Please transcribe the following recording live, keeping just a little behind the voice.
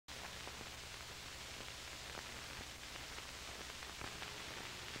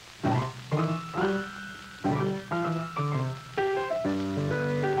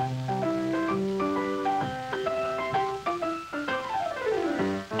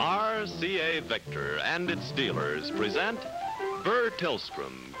RCA Victor and its dealers present Burr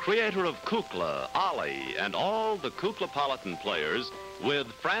Tillstrom, creator of Kukla, Ollie, and all the Kuklapolitan players, with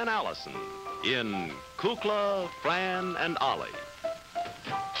Fran Allison in Kukla, Fran and Ollie.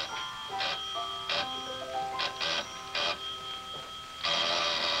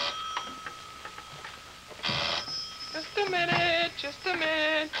 Just a minute, just a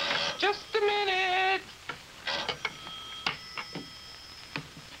minute, just a minute.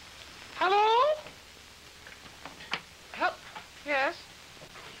 Hello? Help? Yes?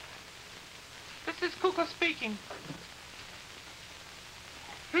 This is Kukla speaking.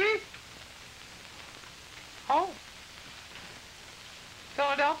 Oh.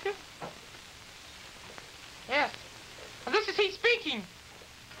 Philadelphia? Yes. Well, this is he speaking.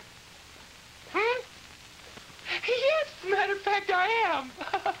 Yes, as a matter of fact, I am.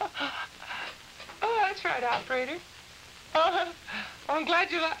 Oh, that's right, operator. Well, I'm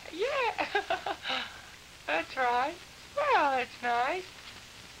glad you like... Yeah. That's right. Well, that's nice.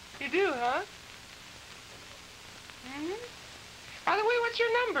 You do, huh? By the way, what's your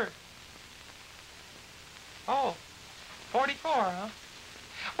number? Oh, 44, huh?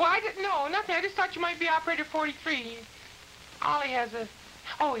 Well, I didn't know. Nothing. I just thought you might be operator 43. Ollie has a...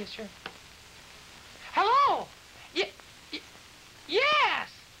 Oh, yes, sure. Hello? Yes!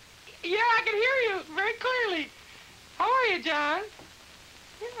 Yeah, I can hear you very clearly. How are you, John?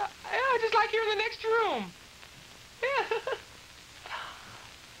 Yeah, just like you're in the next room. Yeah.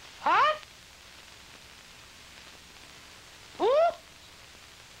 What? Who?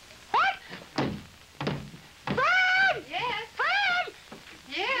 What? Fran! Yes? Fran!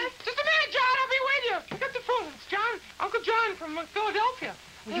 Yes? Just a minute, John. I'll be with you. Pick up the phone. It's John, Uncle John from Philadelphia.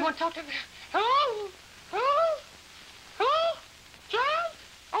 You want to talk to me? Hello? Hello? Hello? John?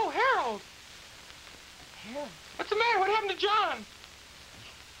 Oh, Harold. Harold? What's the matter? What happened to John?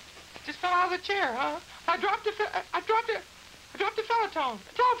 Just fell out of the chair, huh? I dropped the telephone.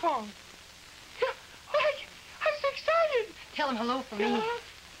 Yeah. I'm so excited. Tell him hello for me.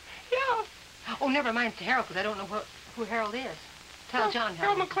 Yeah. Oh, never mind to Harold, because I don't know who Harold is. Tell John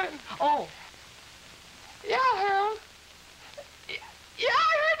Harold Harold. McClinton. Oh. Yeah, Harold. Yeah,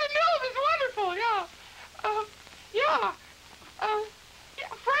 I heard the news. It's wonderful. Yeah.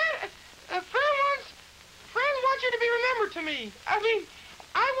 Fran wants you to be remembered to me. I mean,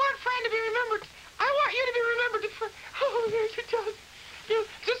 I want Fran to be remembered. I want you to be remembered to Fran. Oh, yes, it does.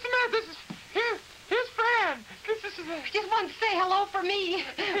 Just a minute. Here's Fran. This is Just wanted to say hello for me.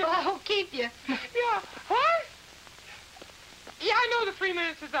 Well, I hope keep you. Yeah. What? Yeah, I know the 3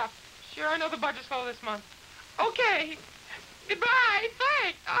 minutes is up. Sure, I know the budget's low this month. Okay. Goodbye.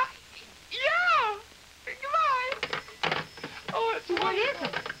 Thanks. Yeah. Goodbye. Oh, it's What is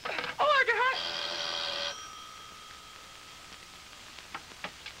it? Oh, I can hurt.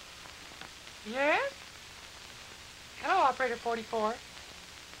 Yes? Hello, operator 44.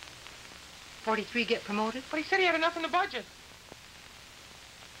 43 get promoted? But he said he had enough in the budget.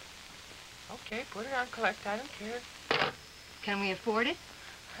 Okay, put it on collect. I don't care. Can we afford it?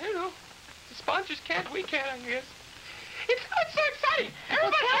 I don't know. The sponsors can't. We can't, I guess. It's so exciting.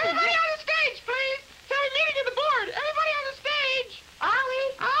 Everybody on the stage, please. Let's have a meeting at the board. Everybody on the stage.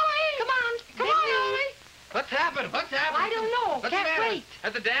 Ollie! Come on, Ollie. What's happened? I don't know. What's Can't the matter? wait.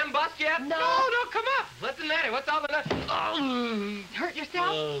 Has the dam bust yet? No. No, come up. What's the matter? What's all the nuts? Oh. Hurt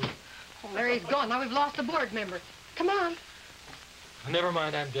yourself? Well, there he's gone. Now we've lost a board member. Come on. Never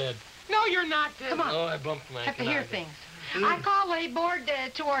mind, I'm dead. No, you're not dead. Come on. Oh, I bumped my Have to hear things. I call the board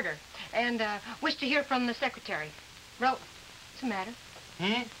to order and wish to hear from the secretary. What's the matter?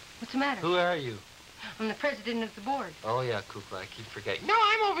 What's the matter? Who are you? I'm the president of the board. Oh, yeah, Kukla. I keep forgetting. No,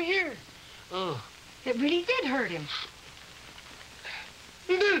 I'm over here. Oh. It really did hurt him.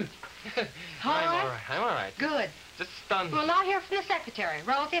 I'm all right. Good. Just stunned. We'll now hear from the secretary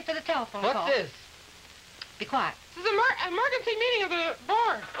relative to the telephone call. What's this? Be quiet. This is an emergency meeting of the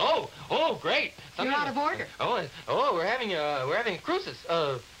board. Oh, great. You're out of order. We're having a crisis.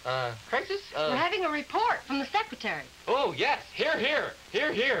 Crisis? We're having a report from the secretary. Oh, yes. Here.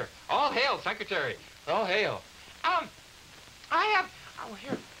 All hail, secretary. All hail.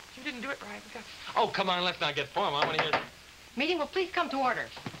 Here. You didn't do it right. Oh, come on. Let's not get formal. I want to hear... Meeting will please come to order.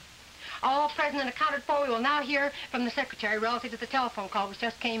 All present and accounted for, we will now hear from the secretary relative to the telephone call which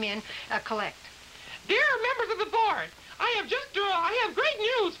just came in, collect. Dear members of the board, I have great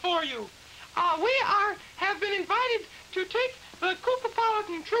news for you. We have been invited to take the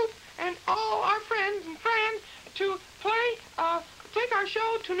Kuklapolitan troupe and all our friends and Fran to take our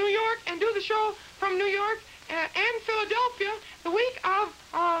show to New York and do the show from New York and Philadelphia the week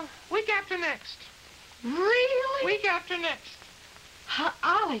after next. Really? Week after next.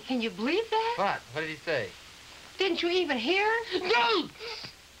 I'll Ollie, can you believe that? What? What did he say? Didn't you even hear? No!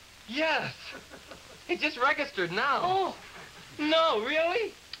 Yes. He just registered now. Oh. No,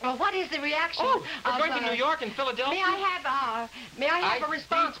 really? Well, what is the reaction? Oh, we're of, going to New York and Philadelphia. May I have a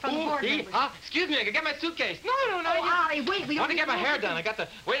response from the board members? Excuse me, I can get my suitcase. No. Oh, Ollie, wait. I want to get my hair done.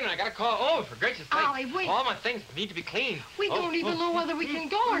 Wait a minute, I got to call. Oh, for gracious sake. Ollie, wait. All my things need to be cleaned. We don't even know whether we can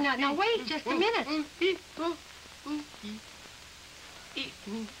go or not. Now, wait just a minute.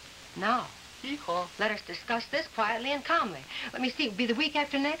 Now, let us discuss this quietly and calmly. Let me see, it'll be the week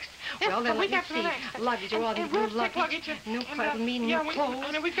after next? Yes, well, then the let week me after see. next. Luggage, all these new luggage. No private meeting, no clothes.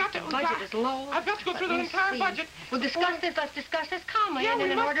 And we've got to... Budget is low. I've got to go through the entire budget. We'll discuss this. Let's discuss this calmly and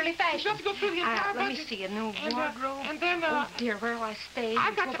in an orderly fashion. We've got to go through the entire budget. Let me see, a new wardrobe. And then... oh, dear, where will I stay?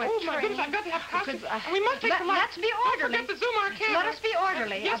 I've got to... Oh, my goodness, I've got to have costumes. And we must take the light. Let's be orderly. Don't forget the zoom our camera. Let us be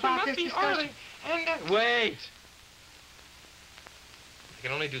orderly about this discussion. And, wait. I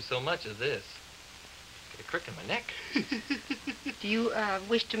can only do so much of this. Get a crick in my neck. Do you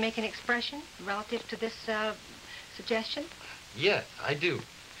wish to make an expression relative to this suggestion? Yes, I do.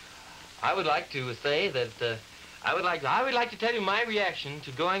 I would like to say that I would like to tell you my reaction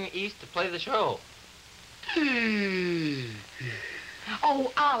to going east to play the show.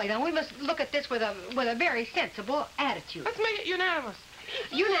 Oh, Ollie, now we must look at this with a very sensible attitude. let's make it unanimous.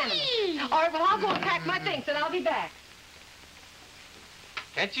 Unanimous. All right, well, I'll go and pack my things, and I'll be back.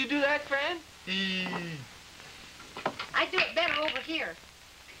 Can't you do that, Fran? I do it better over here.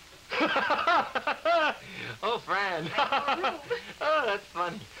 Oh, Fran. Oh, that's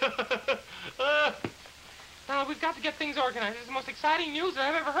funny. Now, we've got to get things organized. It's the most exciting news that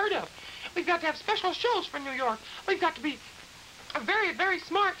I've ever heard of. We've got to have special shows for New York. We've got to be very, very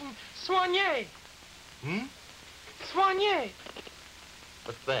smart and soigné. Soigné.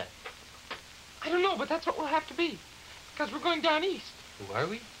 What's that? I don't know, but that's what we'll have to be. Because we're going down east. Who are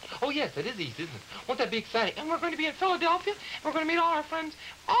we? Oh, yes, that is east, isn't it? Won't that be exciting? And we're going to be in Philadelphia. And we're going to meet all our friends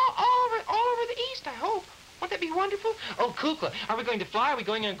all over the east, I hope. Won't that be wonderful? Oh, Kukla, are we going to fly? Are we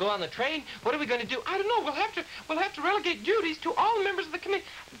going to go on the train? What are we going to do? I don't know. We'll have to relegate duties to all the members of the committee.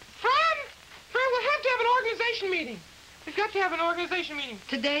 Fran, we'll have to have an organization meeting. We've got to have an organization meeting.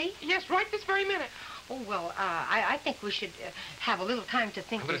 Today? Yes, right this very minute. Oh, well, I think we should have a little time to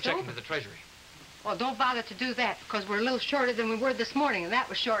think I'm going this to check over. into the Treasury. Well, don't bother to do that, because we're a little shorter than we were this morning, and that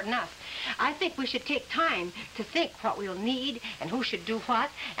was short enough. I think we should take time to think what we'll need and who should do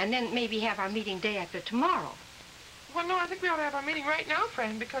what, and then maybe have our meeting day after tomorrow. Well, no, I think we ought to have our meeting right now,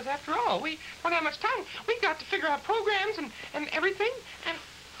 friend, because after all, we don't have much time. We've got to figure out programs and everything. And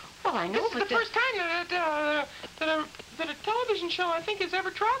well, I know, this is the first time that a television show, I think, has ever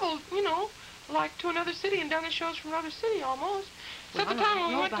traveled, you know, like to another city and done the shows from another city almost. It's at the time when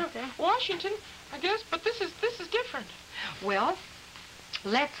we went to Washington, I guess, but this is different. Well,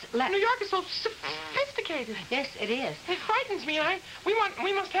 let's New York is so sophisticated. Yes, it is. It frightens me. We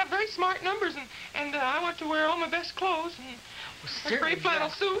must have very smart numbers, and I want to wear all my best clothes and a gray flannel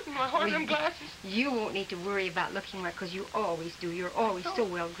suit and my horn-rimmed glasses. You won't need to worry about looking right, because you always do. You're always so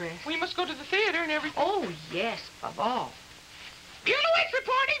well dressed. We must go to the theater and everything. Oh, yes, of all. Buelah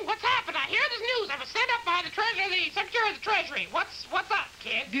reporting. What's happened? I hear this news. I was sent up by the Secretary of the Treasury. What's up,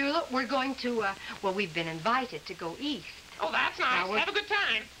 kid? Buelah, we're going to, well, we've been invited to go east. Oh, that's nice. Have a good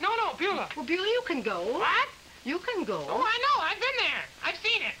time. No, Buelah. Well, Buelah, you can go. What? You can go. Oh, I know. I've been there. I've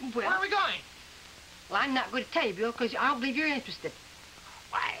seen it. Well, where are we going? Well, I'm not going to tell you, Buelah, because I don't believe you're interested.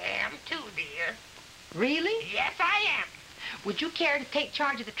 I am too, dear. Really? Yes, I am. Would you care to take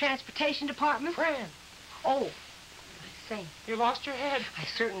charge of the transportation department? Fran. Oh, I say. You lost your head. I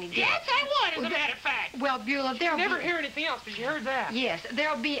certainly did. Yes, I would, as a matter of fact. Well, Buelah, there'll never hear anything else, but you heard that. Yes,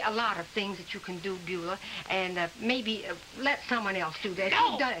 there'll be a lot of things that you can do, Buelah, and maybe let someone else do that.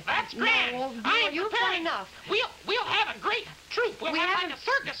 No, You've done it. that's grand. No, I am you're prepared. fine enough. We'll have a great troupe. We'll have like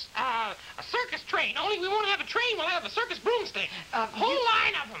a circus train. Only we won't have a train. We'll have a circus broomstick. A whole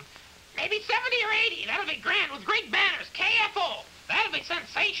line of them. Maybe 70 or 80. That'll be grand with great banners. KFO. That'll be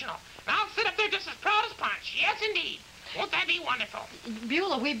sensational. And I'll sit up there just as proud as Punch. Yes, indeed. Won't that be wonderful?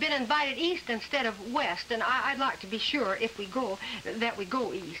 Buelah, we've been invited east instead of west, and I'd like to be sure, if we go, that we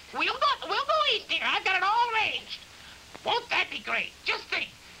go east. We'll go east, dear. I've got it all arranged. Won't that be great? Just think.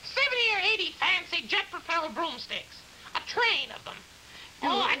 70 or 80 fancy jet-propelled broomsticks. A train of them.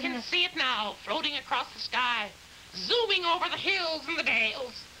 Oh, I can see it now, floating across the sky, zooming over the hills and the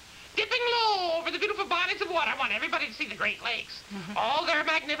dales, dipping low over the beautiful bodies of water. I want everybody to see the Great Lakes. Oh, they're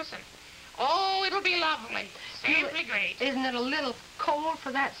magnificent. Oh, it'll be lovely. Simply great. Isn't it a little cold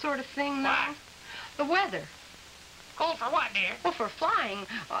for that sort of thing now? What? The weather. Cold for what, dear? Well, for flying,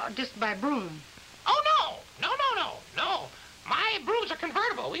 just by broom. Oh, no. No. My brooms are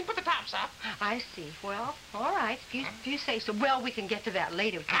convertible. We can put the tops up. I see. Well, all right. If you say so. Well, we can get to that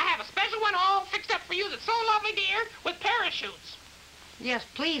later. And I have a special one all fixed up for you that's so lovely, dear, with parachutes. Yes,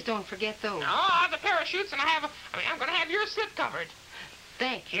 please don't forget those. No, the parachutes, and I'm going to have yours slip covered.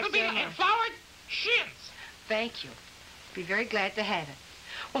 Thank you. It'll be in flowered shins. Thank you. Be very glad to have it.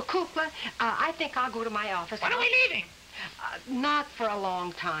 Well, Kukla, I think I'll go to my office. When are we leaving? Not for a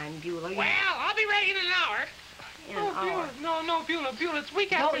long time, Buelah. Well, I'll be ready in an hour. In an hour. Beulah, no, Beulah, it's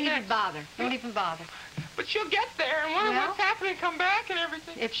week after Don't next. even bother. Don't even bother. But she'll get there and wonder what's happening, come back and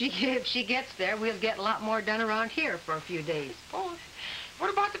everything. If she gets there, we'll get a lot more done around here for a few days. Oh,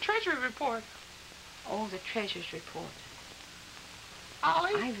 what about the Treasury report? Oh, the Treasurer's report.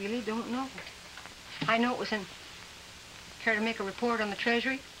 Ollie? I really don't know. I know it was in... Care to make a report on the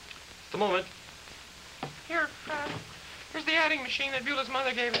Treasury? Just a moment. Here, here's the adding machine that Beulah's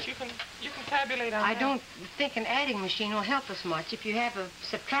mother gave us. You can tabulate on I that. don't think an adding machine will help us much. If you have a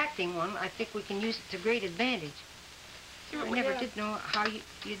subtracting one, I think we can use it to great advantage. See what I we never have. did know how you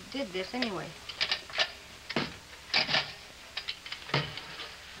did this anyway.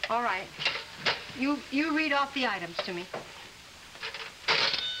 All right. You read off the items to me.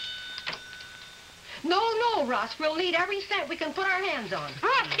 No, Russ. We'll need every cent we can put our hands on.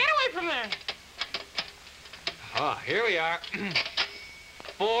 Russ, get away from there. Ah, here we are.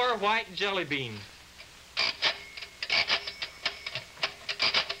 4 white jelly beans.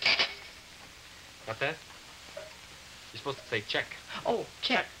 Got that? You're supposed to say check. Oh,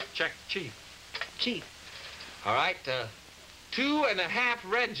 check. Check, chief. Chief. All right, 2.5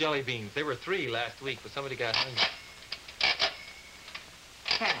 red jelly beans. They were 3 last week, but somebody got hungry.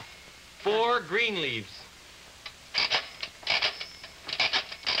 Half. 4 green leaves.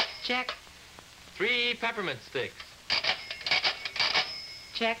 Check. 3 peppermint sticks.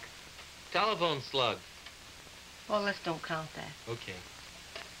 Check. Telephone slug. Well, let's don't count that. Okay.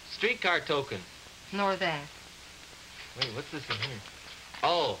 Streetcar token. Nor that. Wait, what's this in here?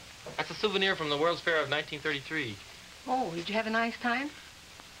 Oh, that's a souvenir from the World's Fair of 1933. Oh, did you have a nice time?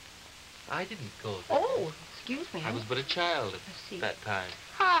 I didn't go there. Oh, excuse me. I was but a child Let's see. at that time.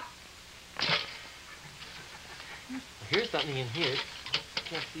 Ha! Here's something in here.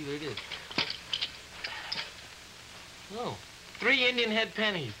 Can't see what it is. Oh, 3 Indian head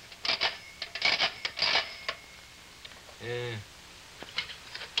pennies.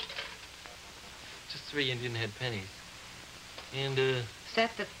 Just 3 Indian head pennies. And, Is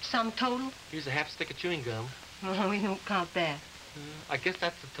that the sum total? here's a half stick of chewing gum. No, we don't count that. I guess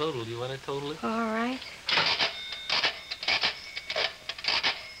that's the total. You want to total it? All right.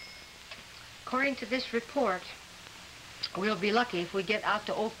 According to this report, we'll be lucky if we get out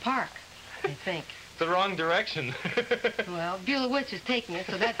to Oak Park, I think. The wrong direction. Well, Buelah Woods is taking it,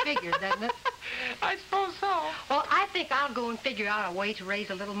 so that figures, doesn't it? I suppose so. Well, I think I'll go and figure out a way to raise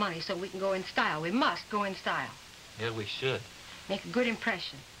a little money so we can go in style. We must go in style. Yeah, we should. Make a good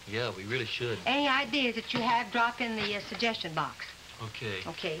impression. Yeah, we really should. Any ideas that you have, drop in the suggestion box. Okay.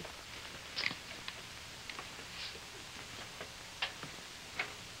 Okay.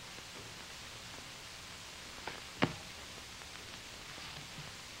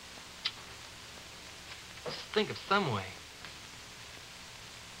 Let's think of some way.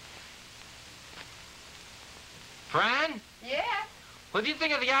 Fran? Yeah? What do you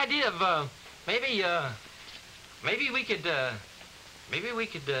think of the idea of, maybe we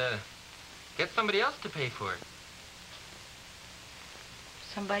could get somebody else to pay for it?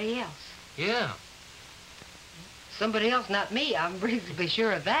 Somebody else. Yeah. Somebody else, not me. I'm reasonably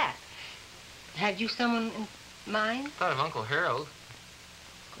sure of that. Have you someone in mind? Thought of Uncle Harold.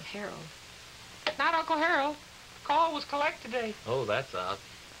 Uncle Harold. Not Uncle Harold. Call was collect today. Oh, that's out.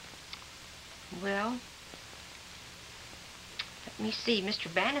 Well, let me see.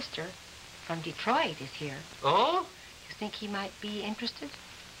 Mr. Bannister from Detroit is here. Oh? You think he might be interested?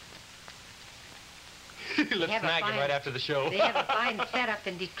 Let's have a snag him fine- right after the show. They have a fine setup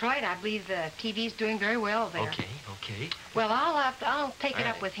in Detroit. I believe the TV's doing very well there. Okay. Well, I'll take it All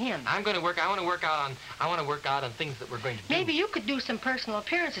up right. with him. I want to work out on things that we're going to do. Maybe you could do some personal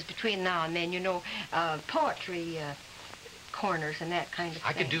appearances between now and then, you know, poetry corners and that kind of thing.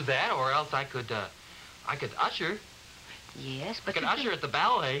 I could do that, or else I could usher. Yes, I but could you usher do, at the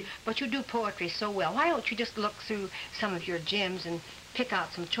ballet. but you do poetry so well. Why don't you just look through some of your gems and pick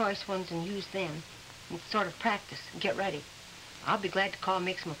out some choice ones and use them and sort of practice and get ready? I'll be glad to call and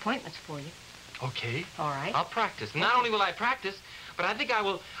make some appointments for you. Okay. All right? I'll practice. Not only will I practice, but I think I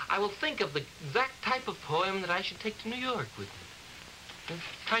will think of the exact type of poem that I should take to New York with me. The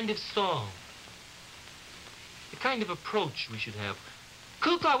kind of song. The kind of approach we should have.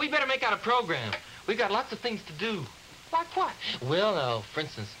 Kukla, we better make out a program. We've got lots of things to do. Like what? Well, now, for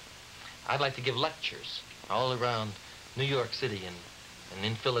instance, I'd like to give lectures all around New York City and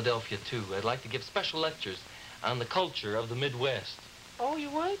in Philadelphia, too. I'd like to give special lectures on the culture of the Midwest. Oh, you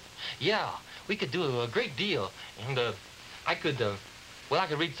would? Yeah, we could do a great deal. And I could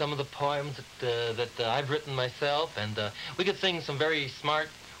read some of the poems that I've written myself, and we could sing some very smart,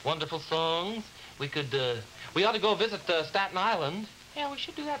 wonderful songs. We ought to go visit Staten Island. Yeah, we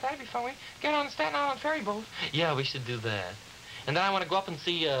should do that. That'd be fun. We get on the Staten Island ferry boat. Yeah, we should do that. And then I want to go up and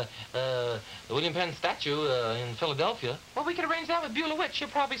see the William Penn statue in Philadelphia. Well, we could arrange that with Buelah. She'll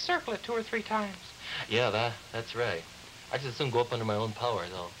probably circle it 2 or 3 times. Yeah, that's right. I just as soon go up under my own power,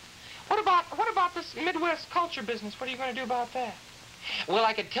 though. What about this Midwest culture business? What are you going to do about that? Well,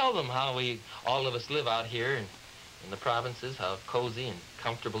 I could tell them how all of us live out here in the provinces, how cozy and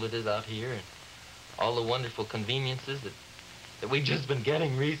comfortable it is out here, and all the wonderful conveniences that we've just been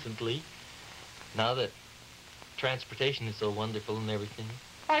getting recently, now that transportation is so wonderful and everything.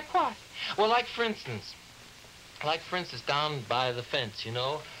 Like what? Well, like for instance, down by the fence,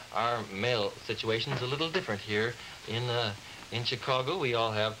 our mail situation's a little different here. In Chicago, we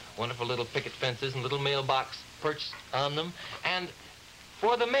all have wonderful little picket fences and little mailbox perched on them. And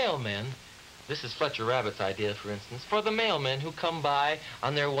for the mailmen, this is Fletcher Rabbit's idea, for instance, for the mailmen who come by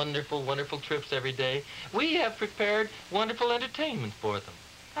on their wonderful, wonderful trips every day, we have prepared wonderful entertainment for them.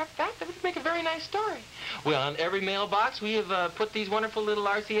 That would make a very nice story. Well, on every mailbox, we have put these wonderful little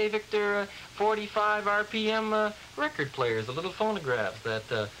RCA Victor 45 RPM record players, the little phonographs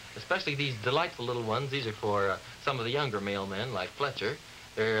that, especially these delightful little ones, these are for some of the younger mailmen, like Fletcher.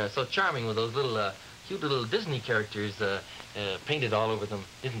 They're so charming with those little, cute little Disney characters painted all over them.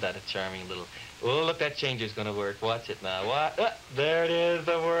 Isn't that a charming little... Oh, look, that changer's going to work. Watch it now. There it is,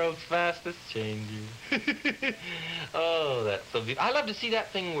 the world's fastest changer. Oh, that's so beautiful. I love to see that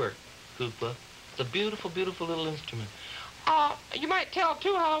thing work, Kukla. It's a beautiful, beautiful little instrument. You might tell,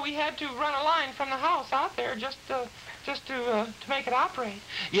 too, how we had to run a line from the house out there just to make it operate.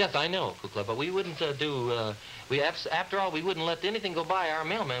 Yes, I know, Kukla, but we wouldn't after all, we wouldn't let anything go by our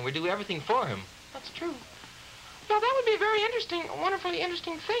mailman. We'd do everything for him. That's true. Well, that would be a very interesting, wonderfully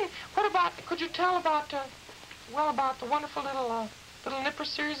interesting thing. Could you tell about the wonderful little nipper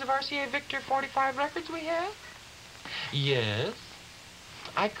series of RCA Victor 45 records we have? Yes,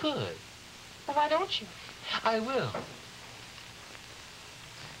 I could. Well, why don't you? I will.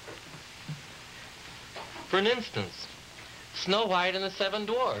 For an instance, Snow White and the 7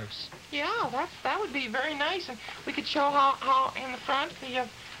 Dwarfs. Yeah, that would be very nice, and we could show how in the front the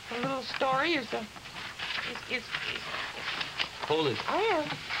little story is Hold it.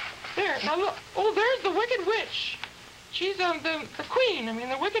 There. Now look. Oh, there's the Wicked Witch. She's the queen. I mean,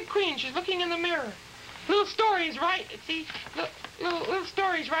 the Wicked Queen. She's looking in the mirror. Little stories, right? See, little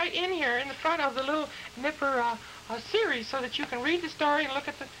stories right in here in the front of the little nipper series, so that you can read the story and look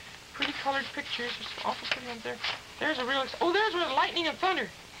at the pretty colored pictures. There's awful pretty ones there. There's a real. Oh, there's where the lightning and thunder.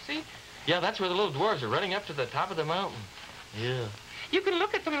 See? Yeah, that's where the little dwarves are running up to the top of the mountain. Yeah. You can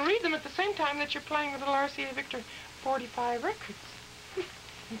look at them and read them at the same time that you're playing the little RCA Victor 45 records.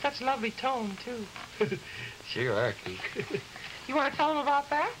 And such lovely tone, too. Sure are, Kuk. You want to tell them about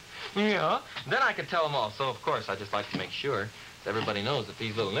that? Yeah. Then I could tell them all. So, of course, I just like to make sure that everybody knows that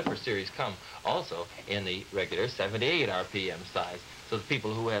these little nipper series come also in the regular 78 RPM size. So the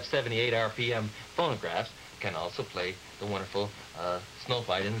people who have 78 RPM phonographs can also play the wonderful Snow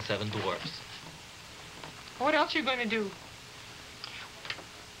White and the 7 Dwarfs. What else are you going to do?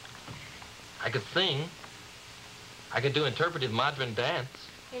 I could sing. I could do interpretive modern dance.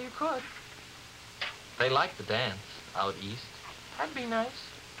 Yeah, you could. They like the dance out east. That'd be nice.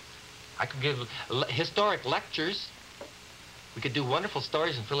 I could give historic lectures. We could do wonderful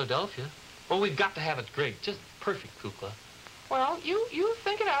stories in Philadelphia. Oh, we've got to have it great. Just perfect, Kukla. Well, you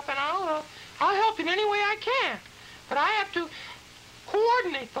think it up, and I'll help you in any way I can. But I have to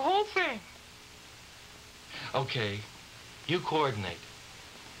coordinate the whole thing. Okay. You coordinate.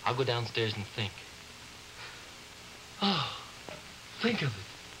 I'll go downstairs and think. Oh, think of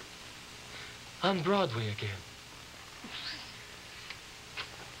it. On Broadway again.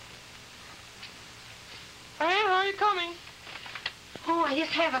 Fran, are you coming? Oh, I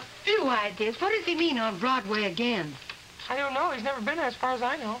just have a few ideas. What does he mean on Broadway again? I don't know. He's never been there as far as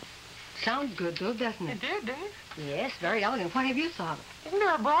I know. Sounds good, though, doesn't it? It did, didn't it? Yes, very elegant. What have you thought of? Isn't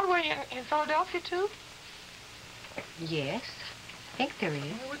there a Broadway in Philadelphia, too? Yes, I think there is.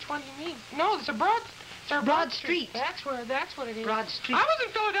 Which one do you mean? No, there's a Broad Street. That's what it is. Broad Street. I was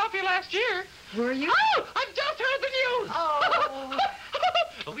in Philadelphia last year. Were you? Oh, I've just heard the news. Oh.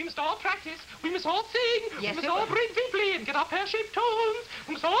 We must all practice. We must all sing. Yes, we must all breathe deeply and get our pear-shaped tones.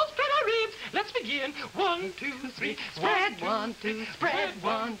 We must all spread our ribs. Let's begin. 1, 2, 3. Spread, 1, 2, spread,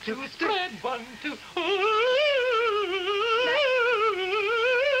 1, 2, spread, 1, 2.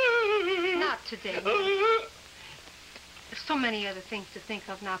 Not today. There's so many other things to think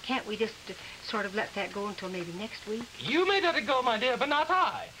of now. Can't we just sort of let that go until maybe next week? You may let it go, my dear, but not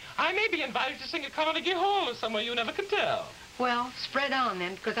I. I may be invited to sing at Carnegie Hall or somewhere you never can tell. Well, spread on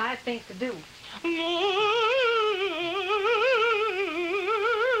then, because I have things to do.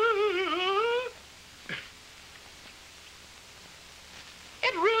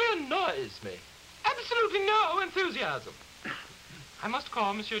 It really annoys me. Absolutely no enthusiasm. I must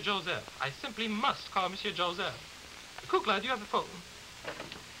call Monsieur Joseph. I simply must call Monsieur Joseph. Kukla, do you have the phone?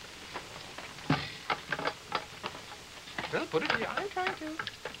 Well, put it here. I'm trying to.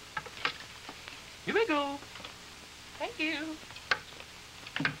 You may go. Thank you.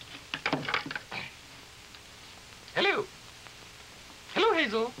 Hello. Hello,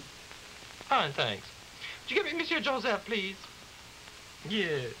 Hazel. Fine, thanks. Would you give me Monsieur Joseph, please?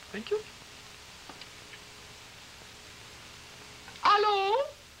 Yes, thank you. Allô?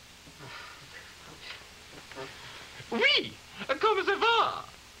 Oui, comment ça va?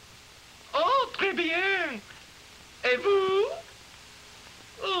 Oh, très bien. Et vous?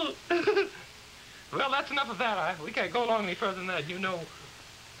 Oh. Well, that's enough of that. We can't go along any further than that, you know.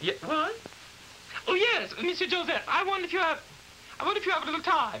 Yeah, what? Oh, yes, Monsieur Joseph, I wonder if you have a little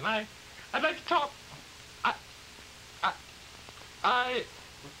time. I'd like to talk.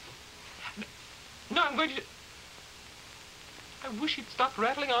 No, I'm going to... I wish he'd stop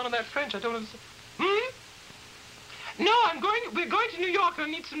rattling on in that French. I don't understand. No, we're going to New York and I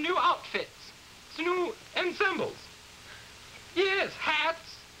need some new outfits. Some new ensembles. Yes, hats.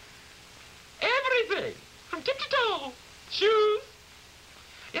 Everything. From tip to toe. Shoes.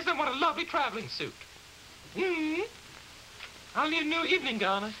 Yes, I want a lovely traveling suit. I'll need a new evening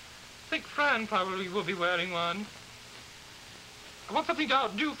gown. I think Fran probably will be wearing one. I want something to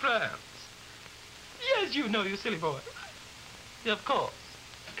outdo France. Yes, you know, you silly boy. Yeah, of course.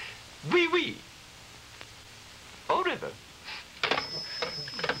 Oui, oui. Au river.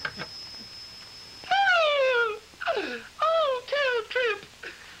 Oh, tail trip.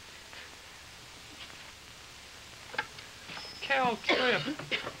 Cal trip.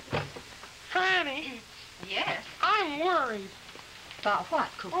 Franny. Yes? I'm worried. About what,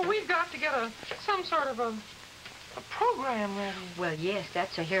 Cooper? Well, we've got to get some sort of a program ready. Well, yes,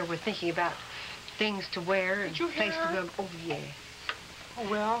 that's here. We're thinking about things to wear and Did you hear place her? to go. Oh, yes. Oh,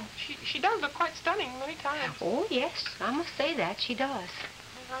 well, she does look quite stunning many times. Oh, yes, I must say that. She does.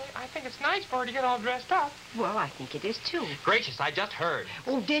 I think it's nice for her to get all dressed up. Well, I think it is, too. Gracious, I just heard.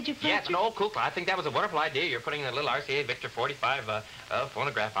 Oh, did you, Yes, Fletcher? an old Kukla. I think that was a wonderful idea. You're putting the little RCA Victor 45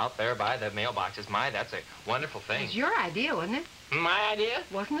 phonograph out there by the mailboxes. My, that's a wonderful It thing. was your idea, wasn't it? My idea?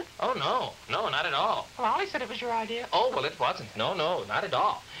 Wasn't it? Oh, no. No, not at all. Well, Ollie said it was your idea. Oh, well, it wasn't. No, not at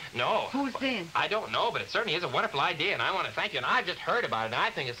all. No. Who's then? I don't know, but it certainly is a wonderful idea, and I want to thank you. And I've just heard about it, and I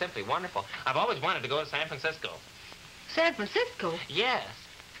think it's simply wonderful. I've always wanted to go to San Francisco. San Francisco? Yes.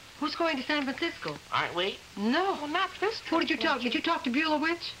 Who's going to San Francisco? Aren't we? No. Well, not this Who trip. did you talk to? Did you talk to Buelah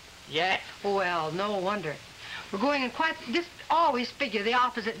Witch? Yes. Well, no wonder. We're going in just always figure the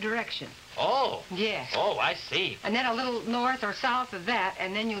opposite direction. Oh. Yes. Oh, I see. And then a little north or south of that,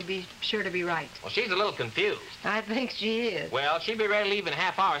 and then you'll be sure to be right. Well, she's a little confused. I think she is. Well, she'll be ready to leave in a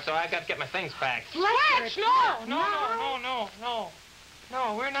half hour, so I've got to get my things packed. Fletch, no,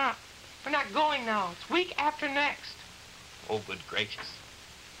 we're not going now. It's week after next. Oh, good gracious.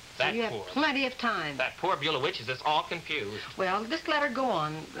 So That you have poor. plenty of time. That poor Buelah Witch is just all confused. Well, just let her go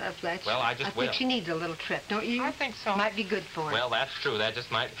on, Fletch. Well, I just will. think she needs a little trip, don't you? I think so. Might be good for her. Well, that's true. That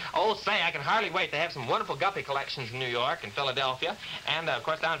just might... Oh, say, I can hardly wait. They have some wonderful guppy collections in New York and Philadelphia. And, of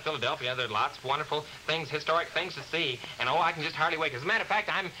course, down in Philadelphia, there are lots of wonderful things, historic things to see. And, oh, I can just hardly wait. As a matter of fact,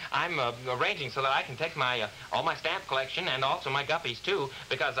 I'm arranging so that I can take my all my stamp collection and also my guppies, too,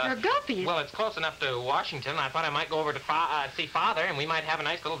 because... Your guppies? Well, it's close enough to Washington. I thought I might go over to see Father, and we might have a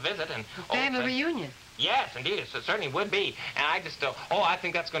nice little visit. And Family reunion. Yes, indeed, it certainly would be. And I just, I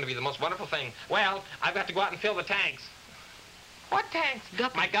think that's going to be the most wonderful thing. Well, I've got to go out and fill the tanks. What tanks?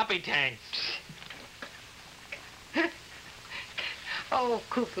 Guppy. My guppy tanks. Oh,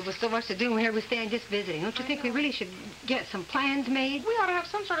 Coop, there was so much to do, and here we stand just visiting. Don't you think we really should get some plans made? We ought to have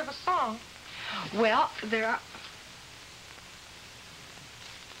some sort of a song. Well, there are...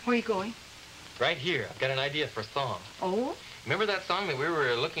 Where are you going? Right here, I've got an idea for a song. Oh? Remember that song that we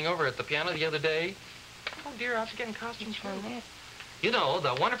were looking over at the piano the other day? Oh, dear, I have to get in costumes for that. You know,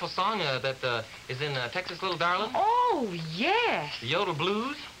 the wonderful song that is in Texas Little Darlin? Oh, yes. The Yodel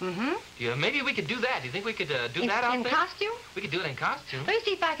Blues? Mm-hmm. Yeah, maybe we could do that. Do you think we could do that out in there? In costume? We could do it in costume. Let me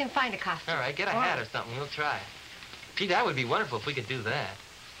see if I can find a costume. All right, get a hat or something. We'll try. Gee, that would be wonderful if we could do that.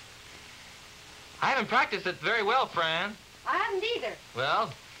 I haven't practiced it very well, Fran. I haven't either.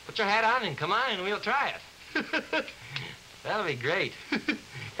 Well, put your hat on and come on and we'll try it. That'll be great.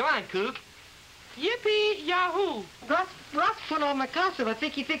 Come on, Kook. Yippee yahoo! Russ put on my costume. I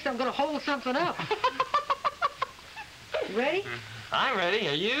think he thinks I'm going to hold something up. Ready? I'm ready.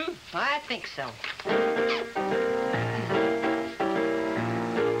 Are you? I think so.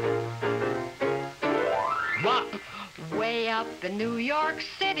 Rock. Way up in New York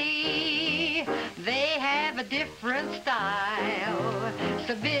City, they have a different style.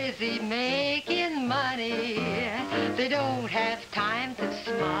 So busy making money, they don't have time to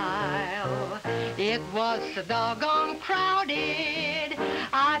smile. It was so doggone crowded,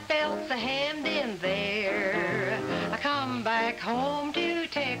 I felt so hemmed in there. I come back home to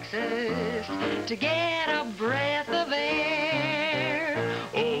Texas to get a breath of air.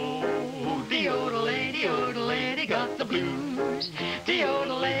 Oh, the Yodel lady got the blues. The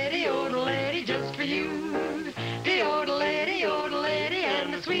Yodel lady, just for you. The Yodel lady,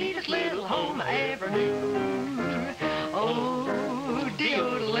 and the sweetest little home I ever knew. Oh, the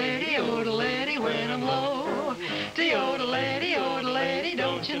Yodel lady, when I'm low. The Yodel lady,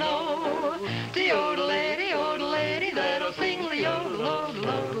 don't you know? The Yodel lady, that'll sing the yodel blues.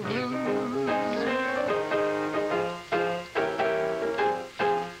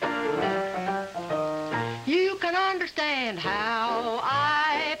 You can understand how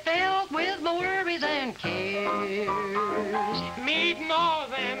I felt with my worries and cares. Meeting all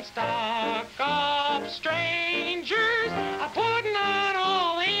them stuck-up strangers, putting on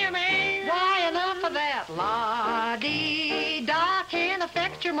all them airs. Why, enough of that la-dee-da can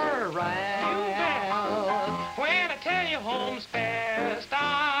affect your morale. When I tell you home's best,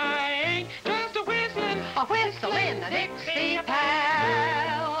 I ain't just a whistling. A whistle in the Dixie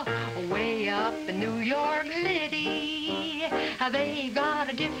pal. Way up in New York City, they've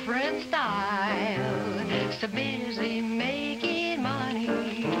got a different style. So busy making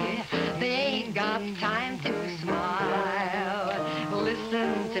money, they ain't got time to smile.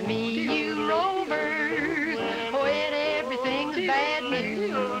 Listen to me, you rovers, when everything's bad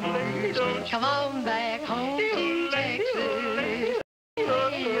news. Come on back home to Texas, the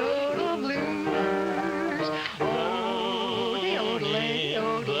Yodel Blues. Oh, the Yodel lady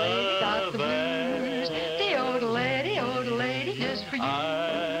got the blues. The Yodel lady, just for you.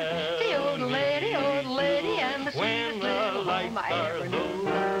 The Yodel lady, and the sweetest little home I ever knew.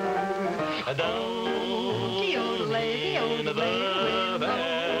 The Yodel lady, with love. The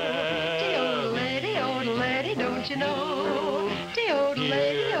Yodel lady, don't you know? The Yodel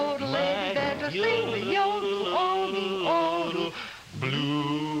lady, that'll sing the yodel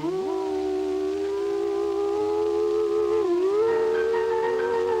blues.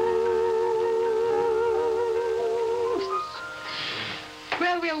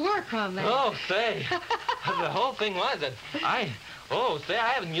 Well, we'll work on that. Oh, say. The whole thing was that I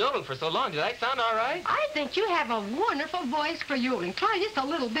haven't yodeled for so long. Did I sound all right? I think you have a wonderful voice for yodeling. Try just a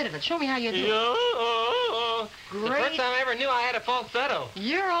little bit of it. Show me how you do it. The first time I ever knew I had a falsetto.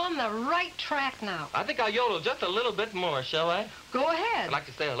 You're on the right track now. I think I'll yodel just a little bit more, shall I? Go ahead. I'd like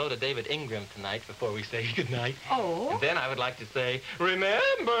to say hello to David Ingram tonight before we say goodnight. Oh? And then I would like to say,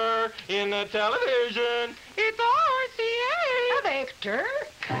 remember, in the television, it's RCA. Victor.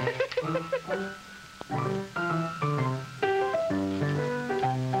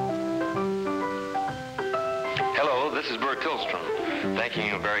 Hello, this is Bert Tillstrom, thanking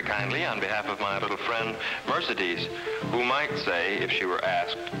you very kindly on behalf of my little friend, Mercedes, who might say, if she were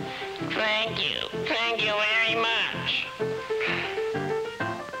asked, Thank you very much.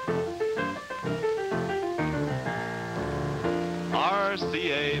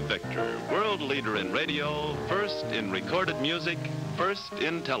 RCA Victor, world leader in radio, first in recorded music, first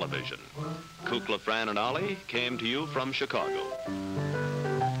in television. Kukla, Fran and Ollie came to you from Chicago.